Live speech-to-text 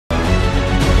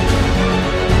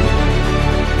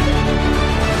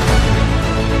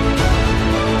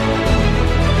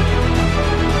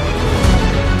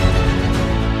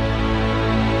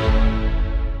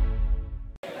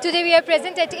we are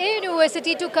present at Air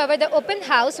University to cover the open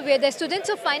house where the students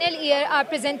of final year are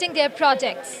presenting their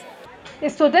projects. The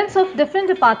students of different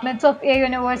departments of Air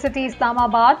University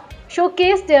Islamabad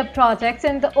showcased their projects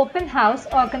in the open house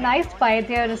organized by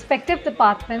their respective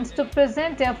departments to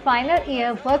present their final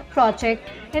year work project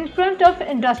in front of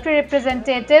industry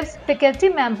representatives, faculty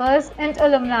members and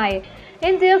alumni.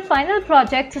 In their final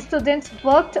projects, students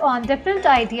worked on different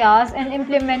ideas and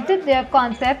implemented their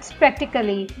concepts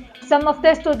practically. Some of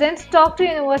the students talked to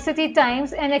University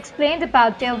Times and explained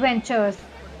about their ventures.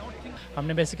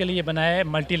 हमने basically ये बनाया है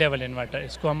multi level inverter.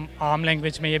 इसको हम आम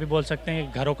language में ये भी बोल सकते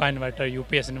हैं घरों का इन्वर्टर,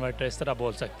 यूपीएस इन्वर्टर, इस तरह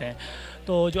बोल सकते हैं।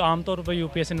 तो जो आमतौर पर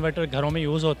यूपीएस इन्वर्टर घरों में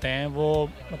यूज़ होते हैं वो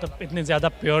मतलब इतने ज़्यादा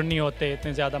प्योर नहीं होते,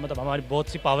 इतने ज़्यादा मतलब हमारी बहुत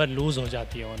सी पावर लूज़ हो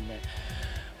जाती है उनमें।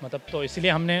 मतलब तो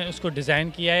इसलिए हमने उसको डिज़ाइन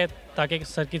किया है ताकि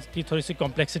सर्किट की थोड़ी सी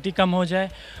कॉम्प्लेक्सिटी कम हो जाए,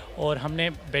 और हमने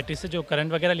बैटरी से जो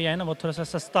करंट वगैरह लिया है ना वो थोड़ा सा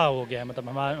सस्ता हो गया है।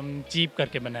 मतलब हम चीप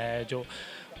करके बनाया है, जो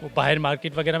वो बाहर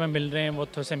मार्केट वगैरह में मिल रहे हैं वो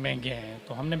थोड़े से महंगे हैं।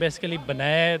 तो हमने बेसिकली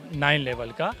बनाया है 9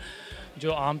 लेवल का,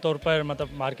 जो आमतौर पर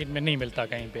मतलब मार्केट में नहीं मिलता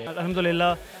कहीं पे।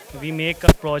 अल्हम्दुलिल्लाह we make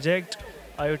a project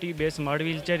IoT based smart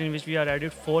wheelchair in which we are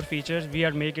added 4 features. We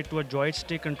are make it to a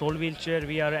joystick control wheelchair.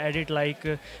 We are added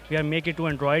we are make it to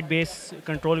Android based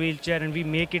control wheelchair, and we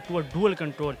make it to a dual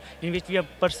control in which we have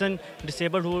person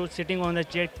disabled who is sitting on the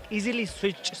chair easily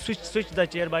switch the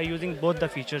chair by using both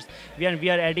the features. We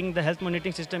are adding the health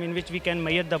monitoring system in which we can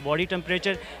measure the body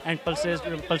temperature and pulse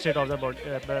rate of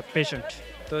the patient.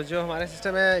 तो जो हमारा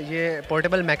system है ये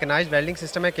portable mechanised welding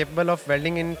system है, capable of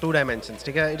welding in 2 dimensions.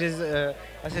 ठीक है, it is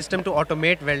a system to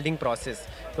automate welding process.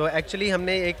 तो actually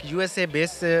हमने एक यूएसए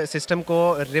बेस्ड सिस्टम को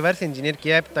रिवर्स इंजीनियर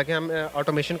किया है ताकि हम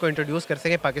ऑटोमेशन को इंट्रोड्यूस कर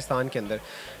सकें पाकिस्तान के अंदर।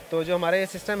 तो जो हमारा ये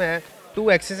सिस्टम है 2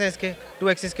 एक्सिस है, इसके 2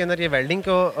 एक्सिस के अंदर ये वेल्डिंग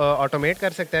को ऑटोमेट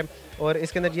कर सकता है, और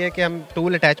इसके अंदर ये है कि हम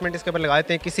टूल अटैचमेंट इसके ऊपर लगा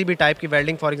देते हैं। किसी भी टाइप की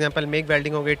welding, for example make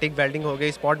welding हो गई, टिक वेल्डिंग हो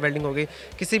गई, स्पॉट वेल्डिंग हो गई,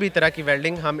 किसी भी तरह की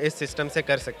वेल्डिंग हम इस सिस्टम से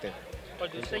कर सकते हैं। और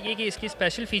दूसरा ये कि इसकी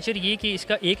स्पेशल फ़ीचर ये कि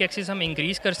इसका एक एक्सिस हम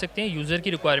इंक्रीज़ कर सकते हैं यूज़र की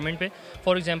रिक्वायरमेंट पे।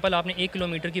 फॉर एग्जांपल आपने 1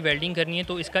 किलोमीटर की वेल्डिंग करनी है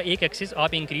तो इसका एक एक्सिस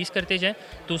आप इंक्रीज़ करते जाएं,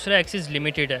 दूसरा एक्सिस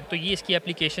लिमिटेड है। तो ये इसकी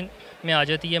एप्लीकेशन में आ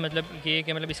जाती है। मतलब ये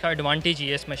कि मतलब इसका एडवांटेज ये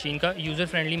है इस मशीन का, यूज़र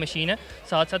फ्रेंडली मशीन है।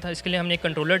 साथ साथ इसके लिए हमने एक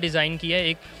कंट्रोलर डिज़ाइन किया है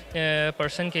एक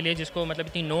पर्सन के लिए जिसको मतलब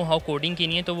इतनी नो हाउ कोडिंग की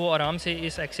नहीं है, तो वो आराम से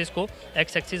इस एक्सिस को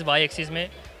एक्स एक्सिस वाई एक्सिस में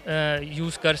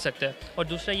यूज़ कर सकता है। और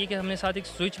दूसरा ये कि हमने साथ एक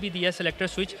स्विच भी दिया है, सेलेक्टर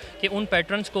स्विच, कि उन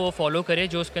पैटर्न्स को वो फॉलो करे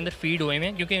जो उसके अंदर फीड हुए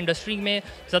हैं। क्योंकि इंडस्ट्री में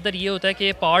ज़्यादातर ये होता है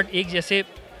कि पार्ट एक जैसे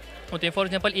होते हैं। फॉर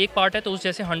एग्जांपल एक पार्ट है तो उस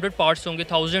जैसे 100 पार्ट्स होंगे,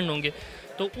 1000 होंगे,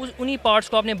 तो उन्हीं पार्ट्स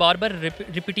को आपने बार बार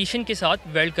रिपीटिशन के साथ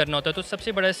वेल्ड करना होता है। तो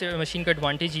सबसे बड़ा मशीन का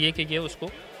एडवांटेज ये है कि ये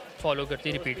उसको फॉलो करती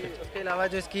है, रिपीट करती है। उसके अलावा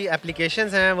जो इसकी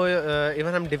एप्लीकेशंस हैं वो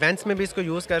इवन हम डिफेंस में भी इसको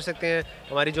यूज़ कर सकते हैं।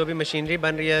 हमारी जो भी मशीनरी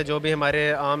बन रही है, जो भी हमारे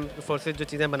आर्म फोर्सेस जो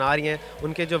चीज़ें बना रही हैं,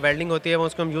 उनके जो वेल्डिंग होती है वो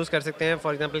उसको हम यूज़ कर सकते हैं।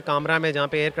 फॉर एग्जांपल कामरा में जहाँ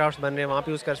पे एयरक्राफ्ट बन रहे हैं वहाँ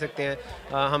पे यूज़ कर सकते हैं।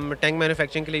 हम टैंक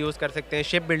मैन्युफैक्चरिंग के लिए यूज़ कर सकते हैं,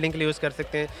 शिप बिल्डिंग के लिए यूज़ कर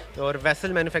सकते हैं, और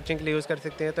वेसल मैन्युफैक्चरिंग के लिए यूज़ कर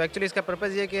सकते हैं। तो एक्चुअली इसका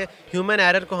पर्पज़ ये है कि ह्यूमन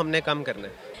एरर को हमने कम करना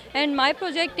है। And my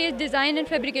project is design and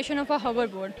fabrication of a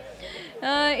hoverboard.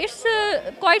 It's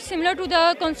quite similar to the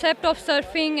concept of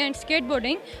surfing and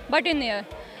skateboarding, but in air.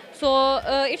 So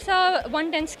it's a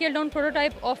 1/10 scale down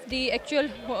prototype of the actual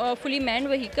fully manned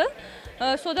vehicle.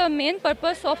 So the main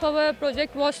purpose of our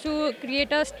project was to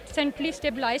create a centrally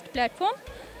stabilized platform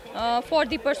for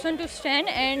the person to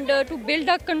stand and to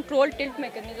build a control tilt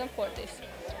mechanism for this.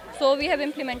 So we have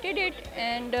implemented it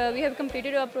and we have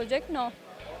completed our project now.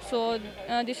 So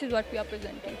this is what we are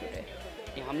presenting today.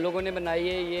 हम लोगों ने बनाई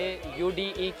है ये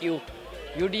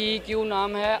UDEQ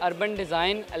नाम है, urban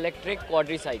design electric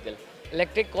quadricycle.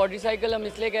 Electric quadricycle हम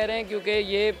इसलिए कह रहे हैं क्योंकि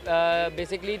ये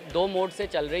बेसिकली 2 मोड से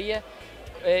चल रही है।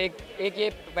 एक ये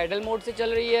पैडल मोड से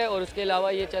चल रही है और उसके अलावा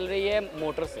ये चल रही है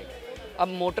मोटर से। अब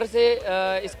मोटर से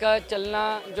इसका चलना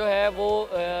जो है वो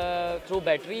थ्रू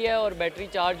बैटरी है, और बैटरी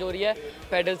चार्ज हो रही है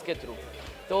पैडल्स के थ्रू।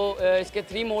 तो इसके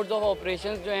 3 मोड्स ऑफ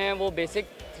ऑपरेशन जो हैं वो बेसिक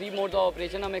 3 मोड्स ऑफ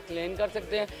ऑपरेशन हम एक्सप्लेन कर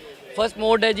सकते हैं। फर्स्ट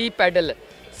मोड है जी पैडल,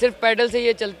 सिर्फ पैडल से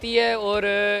ये चलती है और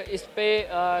इस पे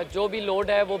जो भी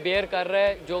लोड है वो बेयर कर रहा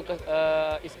है जो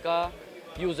इसका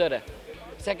यूज़र है।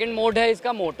 सेकंड मोड है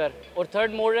इसका मोटर, और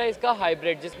थर्ड मोड है इसका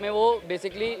हाइब्रिड, जिसमें वो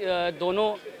बेसिकली दोनों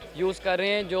यूज़ कर रहे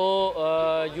हैं। जो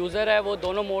यूज़र है वो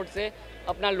दोनों मोड से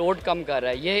अपना लोड कम कर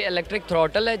रहा है। ये इलेक्ट्रिक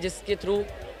थ्रॉटल है जिसके थ्रू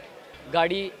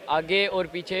गाड़ी आगे और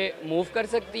पीछे मूव कर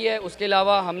सकती है। उसके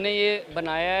अलावा हमने ये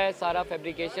बनाया है, सारा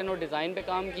फैब्रिकेशन और डिज़ाइन पे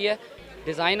काम किया है।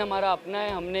 डिज़ाइन हमारा अपना है,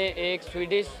 हमने एक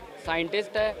स्वीडिश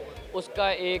साइंटिस्ट है उसका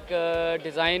एक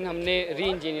डिज़ाइन हमने री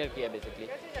इंजीनियर किया basically.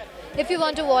 If you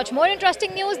want to watch more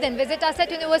interesting news, then visit us at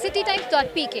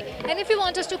universitytimes.pk. And if you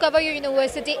want us to cover your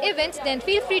university events, then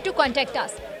feel free to contact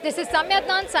us. This is Samya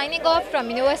Adnan signing off from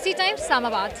University Times,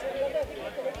 Islamabad.